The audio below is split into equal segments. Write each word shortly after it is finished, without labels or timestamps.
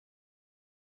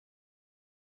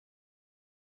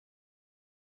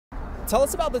Tell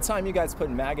us about the time you guys put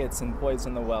Maggots in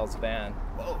Poison the Well's van.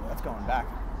 Whoa, that's going back.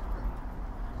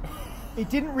 It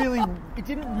didn't really. I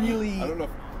don't know.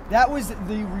 That was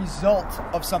the result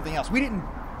of something else. We didn't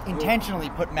intentionally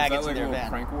put Maggots in their van.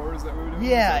 Prank wars that we were doing?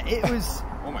 Yeah, it was.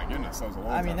 Oh my goodness, that was a long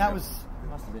time I mean, that ago. was. It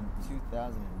must have been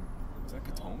 2000. Was that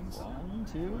Catones?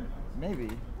 2, maybe.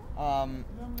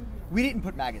 We didn't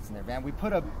put Maggots in their van. We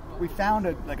found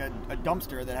a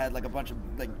dumpster that had like a bunch of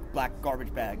like black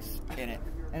garbage bags in it,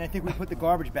 and I think we put the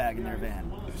garbage bag in their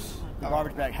van. The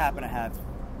garbage bag happened to have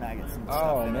maggots and stuff.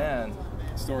 Oh man.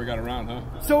 The story got around, huh?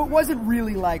 So it wasn't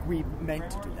really like we meant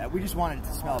to do that. We just wanted it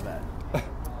to smell bad.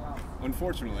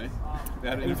 Unfortunately, they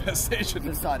had an infestation.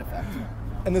 The side effect.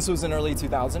 And this was in early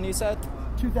 2000, you said?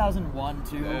 2001,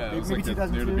 2, Yeah, it was maybe like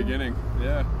 2002. near the beginning.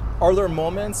 Yeah. Are there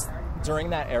moments during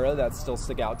that era that still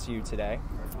stick out to you today,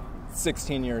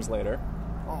 16 years later?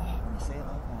 Oh, when you say it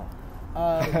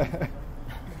like that.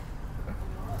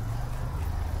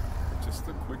 Just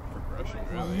a quick progression,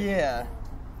 really. Yeah.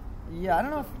 Yeah, I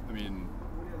don't know if... I mean,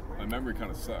 my memory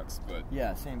kind of sucks, but...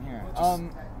 Yeah, same here. Just-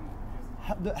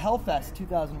 The Hellfest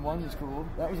 2001 was cool.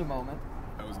 That was a moment.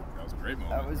 That was a great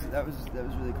moment. That was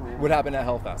really cool. What happened at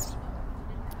Hellfest?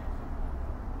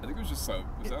 I think it was just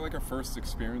was that like our first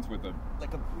experience with a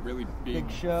really big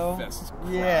show? fest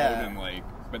crowd, Yeah. and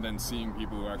but then seeing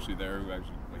people who were actually there who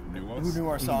actually knew us, Who knew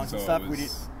our songs so and stuff. it We did.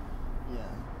 was- Yeah.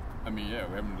 I mean, yeah,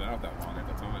 we haven't been out that long at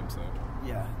the time, so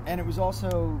Yeah, and it was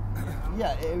also,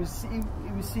 it was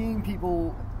seeing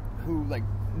people who like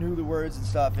knew the words and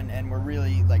stuff, and were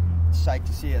really like psyched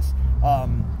to see us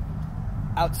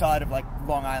outside of like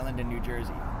Long Island and New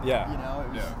Jersey. Yeah. You know,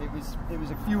 it was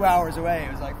a few hours away.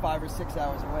 It was like 5 or 6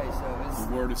 hours away. So it was.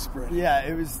 the word is spread. Yeah,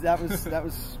 that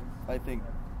was I think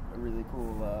a really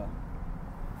cool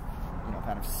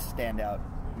kind of standout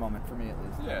moment for me at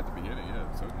least. Yeah, at the beginning,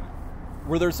 yeah, certainly.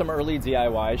 Were there some early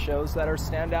DIY shows that are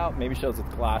standout? Maybe shows with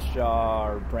Glassjaw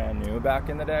or Brand New back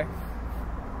in the day?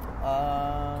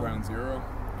 Ground Zero.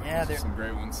 Yeah, there's some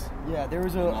great ones. Yeah, there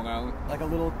was Long Island. like a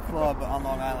little club on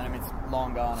Long Island. I mean, it's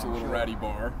long gone. It's a little ratty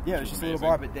bar. Yeah, it was just a little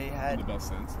bar, but they had in the best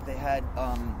sense. They had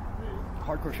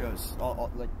hardcore shows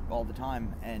all the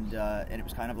time, and it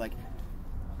was kind of like,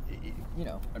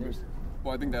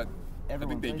 I think they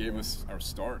everyone played gave there. us our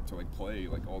start to play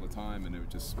all the time, and it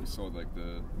just we saw the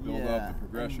build Yeah. up, the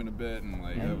progression a bit, and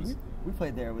And that was. we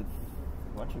played there with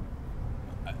a bunch of.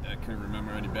 I can't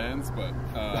remember any bands, but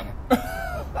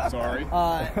sorry.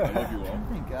 I love you all.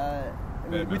 I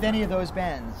think with any of those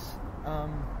bands,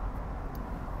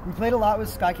 we played a lot with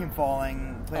Sky Came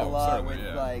Falling. Played a lot with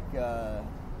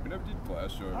we never did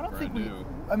Glassjaw. I don't think Brand New.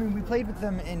 I mean, we played with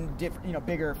them in different,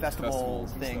 bigger festival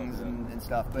Festivals and things stuff, yeah. and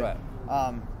stuff. But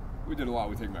Right. We did a lot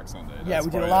with Take Back Sunday. Yeah,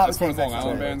 we did a lot as with far as Take Long Back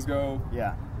Island Sunday. bands go.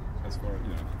 yeah, As far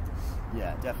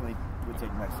yeah, definitely with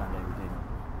Taking Back Sunday, we did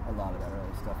a lot of that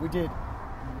early stuff. We did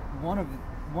one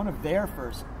of their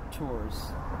first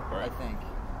tours, Right. I think.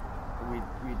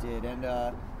 We did, and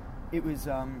it was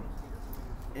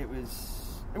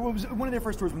one of their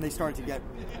first tours when they started to get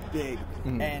big,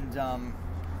 and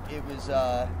it was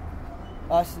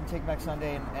us and Take Back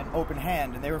Sunday and Open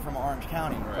Hand, and they were from Orange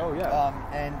County. Right. Oh, yeah.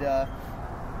 And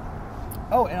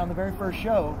on the very first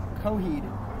show, Coheed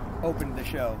opened the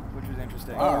show, which was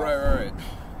interesting. Oh, right.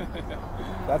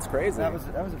 That's crazy. That was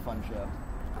a fun show.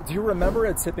 Do you remember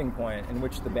a tipping point in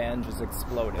which the band just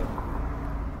exploded?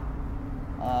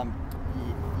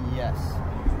 Yes.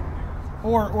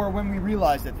 Or when we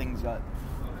realized that things got.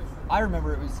 I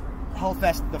remember it was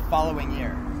Hellfest the following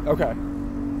year. Okay.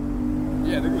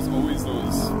 Yeah, I think it was always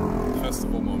those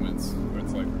festival moments where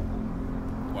it's like,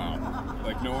 wow.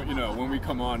 No, when we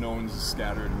come on, no one's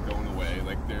scattered and going away.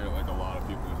 There are a lot of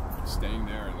people staying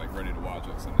there and ready to watch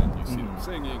us, and then you see them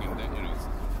singing, and then it's,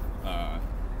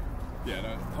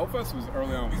 Hellfest was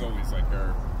early on was always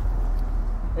our.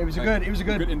 It was a good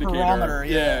indicator. barometer.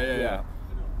 Yeah.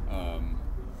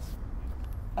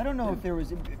 I don't know if there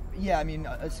was. Yeah, I mean,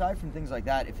 aside from things like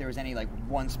that, if there was any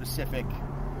one specific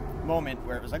moment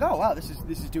where it was oh wow, this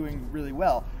is doing really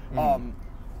well.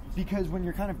 Because when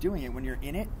you're kind of doing it, when you're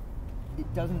in it,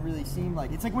 it doesn't really seem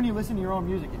like it's when you listen to your own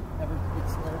music.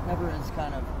 It's never is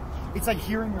kind of. It's like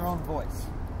hearing your own voice.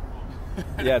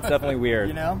 Yeah, it's definitely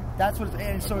weird. That's what.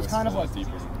 And so it's kind of a lot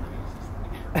deeper.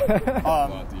 a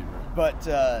lot deeper. But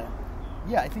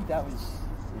I think that was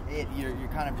it. You're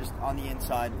kind of just on the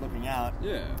inside looking out.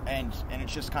 Yeah. And it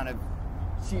just kind of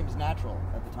seems natural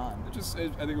at the time. I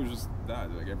think it was just that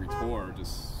every tour,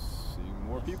 just seeing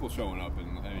more people showing up,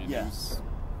 and it was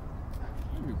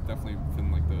definitely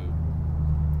within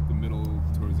the middle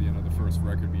towards the end of the first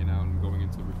record being out and going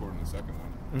into recording the second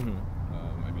one.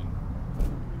 I mean,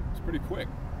 it's pretty quick,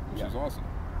 which is awesome.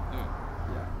 Yeah.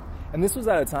 Yeah. And this was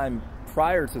at a time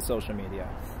prior to social media.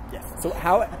 Yes. So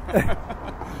how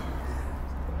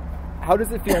how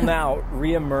does it feel now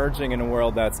re-emerging in a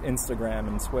world that's Instagram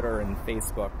and Twitter and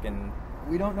Facebook and...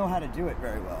 We don't know how to do it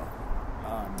very well.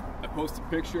 I post a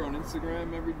picture on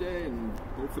Instagram every day and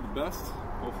hope for the best.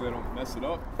 Hopefully I don't mess it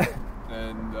up.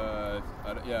 And I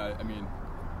mean,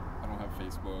 I don't have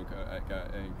Facebook.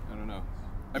 I don't know.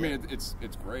 I mean, it's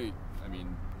great. I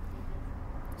mean,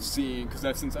 seeing,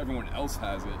 because since everyone else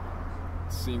has it,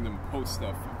 seeing them post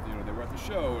stuff, you know, they were at the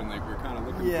show and like we're kind of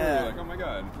looking through, like, oh my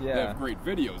god, they have great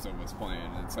videos of us playing.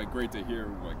 And it's like great to hear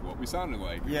like what we sounded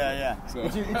like. Yeah. So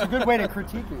it's a good way to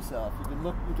critique yourself. You can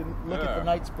look at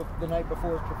the night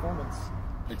before's performance.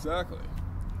 Exactly.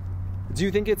 Do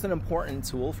you think it's an important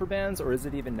tool for bands, or is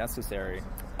it even necessary?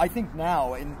 I think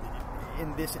now in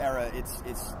this era,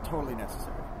 it's totally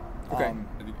necessary. Okay.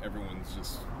 I think everyone's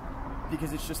just.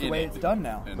 Because it's just the way it's done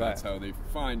now. And that's how they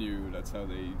find you, that's how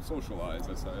they socialize,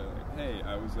 that's how, like, hey,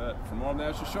 I was at From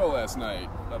Nash's show last night,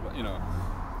 you know.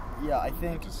 Yeah, I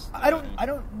think, I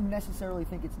don't necessarily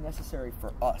think it's necessary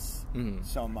for us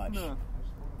so much. No.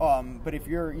 But if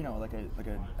you're, you know,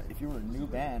 if you were a new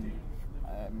band,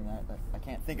 I mean, I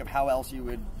can't think of how else you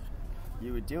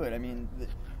would do it. I mean,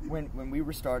 when we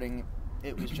were starting,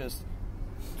 it was just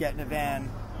get in a van,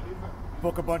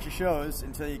 book a bunch of shows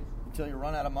until you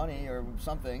run out of money or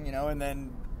something, you know, and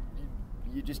then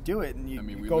you just do it, and you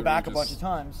go back a bunch of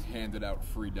times. Handed out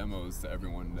free demos to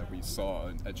everyone that we saw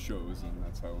at shows, and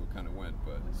that's how it kind of went.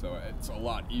 But so it's a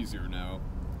lot easier now.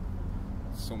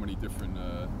 So many different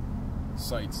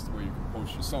sites where you can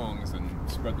post your songs and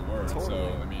spread the word. Totally.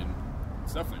 So I mean,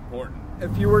 it's definitely important.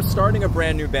 If you were starting a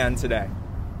brand new band today,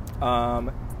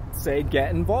 say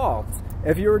Get Involved.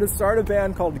 If you were to start a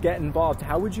band called Get Involved,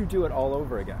 how would you do it all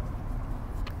over again?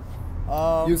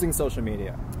 Using social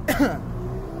media.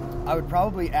 I would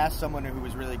probably ask someone who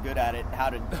was really good at it how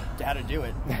to do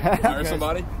it. Hire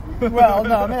somebody? Well,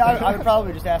 no, I mean, I would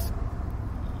probably just ask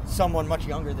someone much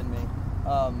younger than me.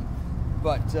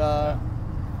 But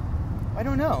I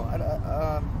don't know.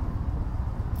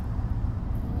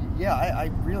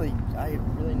 I really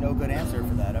no good answer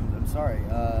for that. I'm sorry.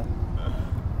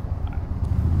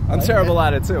 I'm terrible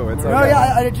at it too. It's no, okay.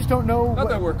 I just don't know. Not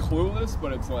that we're clueless,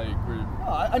 but it's like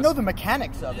I know the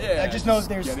mechanics of it. Yeah, I just know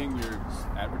there's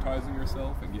advertising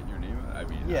yourself and getting your name. I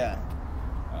mean,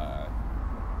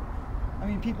 I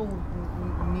mean, people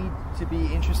need to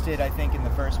be interested, I think, in the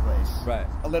first place. Right.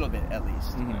 A little bit, at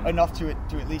least. Enough to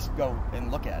at least go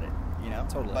and look at it. You know.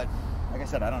 Totally. But like I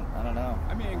said, I don't know.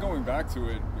 I mean, going back to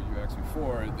it, what you asked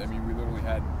before. I mean, we literally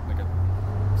had like a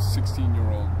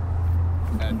 16-year-old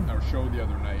at our show the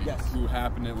other night who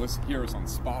happened to hear us on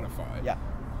Spotify. Yeah.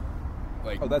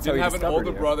 Like, that's didn't how have you an older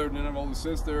discovered you. brother, didn't have an older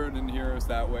sister, didn't hear us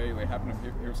that way. Like, happened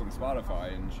to hear us on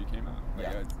Spotify, and she came out.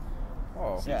 Like,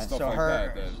 stuff so like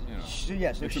her, that you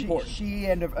know, so it's important. She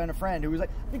and a friend who was like,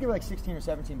 I think they were like 16 or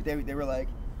 17, but they were like,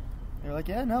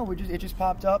 yeah, no, it just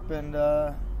popped up, and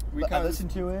we kind of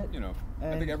listened to it. You know,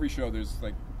 I think every show there's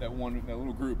like that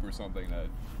little group or something that.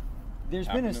 There's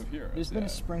been a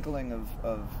sprinkling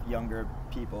of younger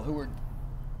people who were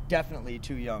definitely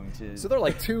too young to. So they're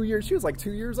like 2 years. She was like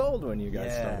 2 years old when you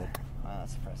guys started. Wow,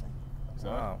 that's depressing.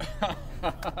 Wow.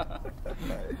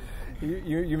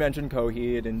 You mentioned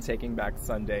Coheed and Taking Back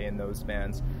Sunday and those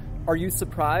bands. Are you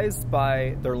surprised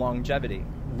by their longevity,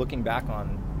 looking back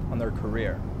on their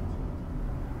career?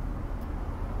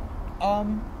 I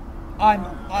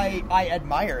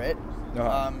admire it.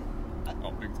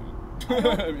 Big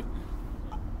time.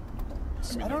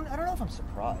 I don't know if I'm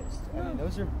surprised. I mean,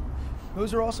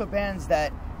 those are also bands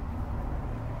that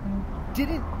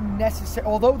didn't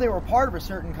necessarily, although they were part of a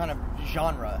certain kind of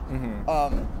genre,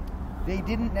 they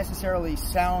didn't necessarily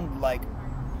sound like,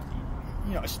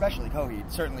 you know, especially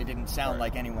Coheed certainly didn't sound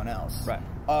like anyone else. Right.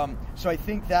 So I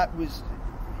think that was,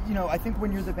 you know, I think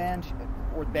when you're the band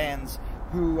or bands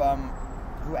who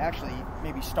actually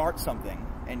maybe start something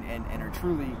and are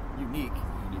truly unique,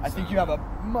 I think you have a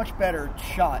much better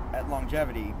shot at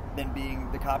longevity than being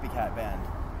the copycat band.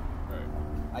 Right.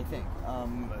 I think.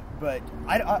 But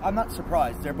I'm not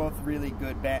surprised. They're both really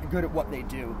good at what they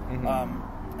do.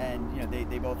 And you know,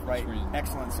 they both write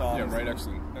excellent songs. Yeah, write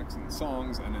excellent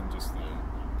songs, and then just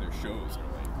their shows are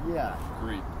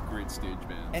like great stage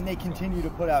bands. And they continue to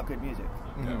put out good music.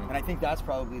 Yeah. And I think that's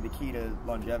probably the key to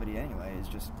longevity anyway, is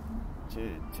just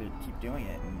to keep doing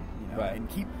it, and you know, and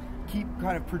keep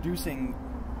kind of producing,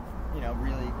 you know,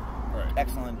 really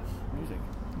excellent music.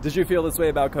 Did you feel this way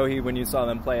about Coheed when you saw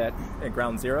them play at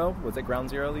Ground Zero? Was it Ground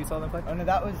Zero that you saw them play? Oh no,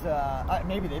 that was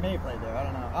maybe they may have played there. I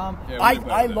don't know. Yeah,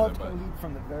 I loved Coheed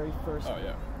from the very first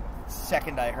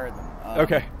second I heard them.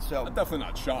 Okay. So I'm definitely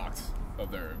not shocked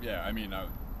of their. Yeah, I mean, no,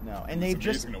 and it's they've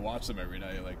just amazing to watch them every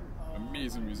night. Like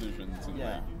amazing musicians, and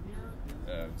Yeah. like,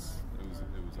 yeah, it was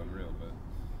unreal. But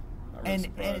not really and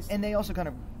surprised. they also kind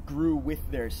of grew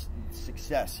with their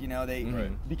success. You know, they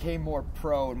Right. became more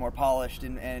pro and more polished,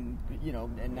 and you know,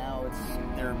 and now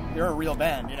they're a real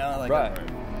band. You know, like Right.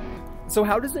 So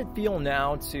how does it feel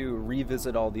now to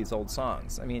revisit all these old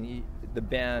songs? I mean, the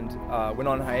band went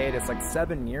on hiatus like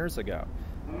 7 years ago.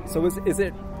 So is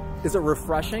it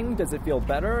refreshing? Does it feel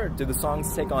better? Do the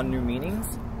songs take on new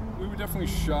meanings? We were definitely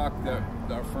shocked that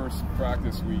our first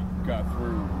practice we got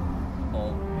through all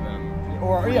of them.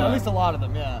 or yeah, at least a lot of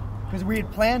them. Yeah, because we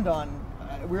had planned on.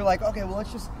 We were like, okay, well,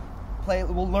 let's just play.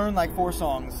 We'll learn like 4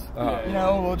 songs. Uh-huh. You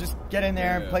know, we'll just get in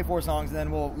there and Yeah. play 4 songs, and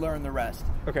then we'll learn the rest.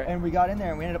 Okay. And we got in there,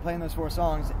 and we ended up playing those 4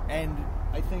 songs, and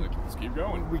I think Like, let's keep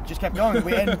going. we just kept going.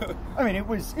 I mean, it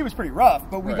was pretty rough,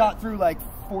 but we Right. got through like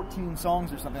 14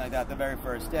 songs or something like that the very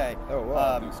first day. Oh,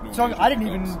 wow. There's no So major I didn't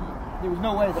even. hiccups. There was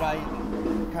no way that I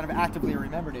kind of actively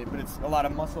remembered it, but it's a lot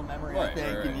of muscle memory, I Right,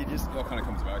 think, right. and you just It all kind of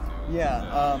comes back to you.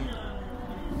 yeah.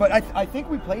 But I think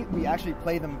we actually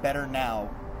play them better now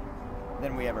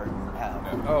than we ever have.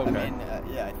 Yeah. Oh, okay. I mean,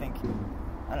 yeah, I think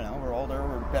I don't know. We're older.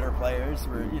 We're better players.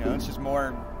 It's just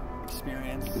more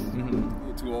experience. A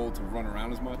little too old to run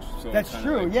around as much. So That's kinda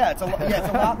true. like- Yeah, it's a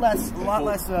lot less.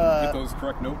 Get those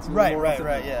correct notes. a little Right, more.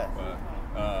 right, yeah. But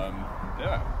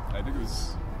yeah, I think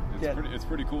it's Yeah.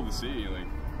 pretty cool to see. Like,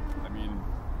 I mean,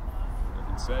 I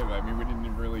can say, but I mean, we didn't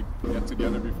even really get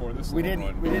together before this. We little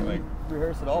didn't. run, We but, didn't like,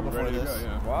 rehearse at all we were before ready to this. go,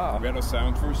 yeah. Wow. We had a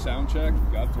sound check,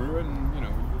 got through it, and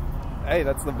Hey,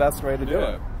 that's the best way to do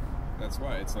yeah, it. that's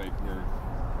why it's like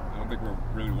I don't think we're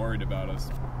really worried about us.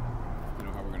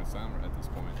 How we're gonna sound at this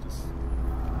point. Just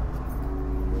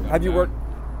Have you yeah. worked?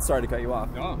 Sorry to cut you off.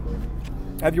 No.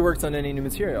 Have you worked on any new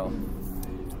material?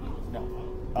 No.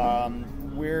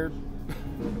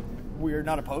 We're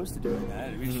not opposed to doing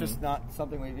that. It's just not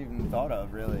something we've even thought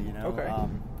of, really. Okay. I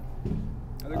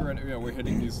think we're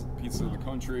hitting these pieces of the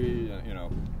country.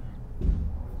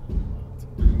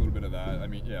 Doing a little bit of that. I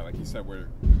mean, yeah, like you said,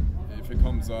 if it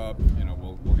comes up,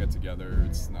 we'll get together.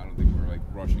 I don't think we're like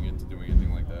rushing into doing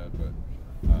anything like that, but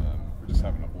we're just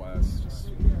having a blast, just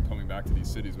coming back to these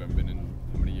cities we haven't been in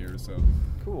how many years. So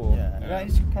Cool. Yeah,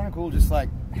 it's kind of cool, just like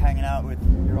hanging out with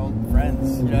your old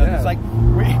friends. Yeah. It's like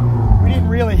we didn't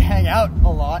really hang out a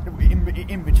lot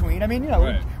in between. I mean,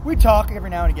 Right. we talk every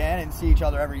now and again and see each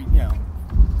other every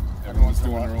everyone's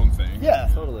doing their own thing. Yeah,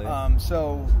 Totally.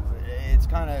 So it's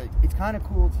kind of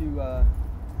cool to.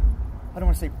 I don't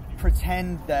want to say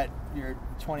pretend that you're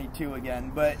 22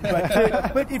 again, but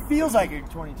but it feels like you're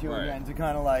 22 Right. again to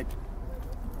kind of like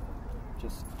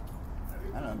just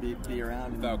I don't know be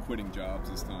around Without quitting jobs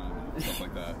this time, and stuff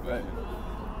like that. But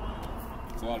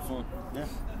Right. it's a lot of fun. yeah.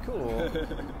 Cool.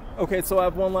 Okay, so I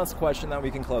have one last question that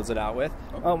we can close it out with.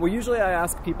 Well, usually I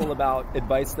ask people about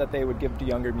advice that they would give to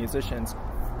younger musicians,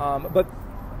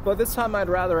 but this time I'd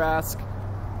rather ask,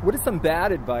 what is some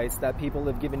bad advice that people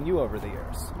have given you over the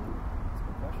years?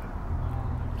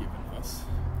 Giving us.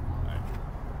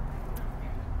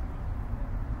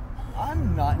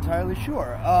 I'm not entirely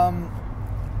sure.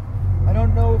 I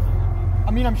don't know if...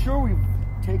 I mean, I'm sure we've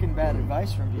taken bad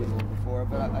advice from people before,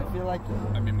 but I feel like...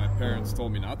 I mean, my parents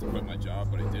told me not to quit my job,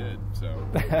 but I did. So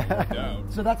it worked out.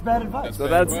 So that's bad advice. So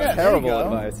bad that's advice. terrible There you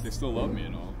go. advice. They still love me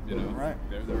and all. Right.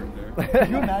 They're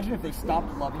Can you imagine if they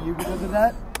stopped loving you because of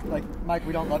that? Like, Mike,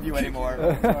 we don't love you anymore.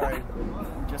 Sorry.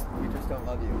 We just don't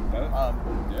love you.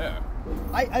 yeah.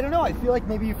 I don't know. I feel like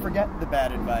maybe you forget the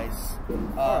bad advice.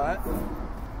 All right.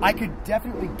 I could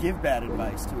definitely give bad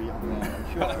advice to a young man, I'm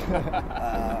sure.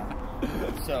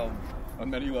 So, On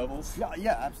many levels.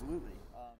 yeah, absolutely.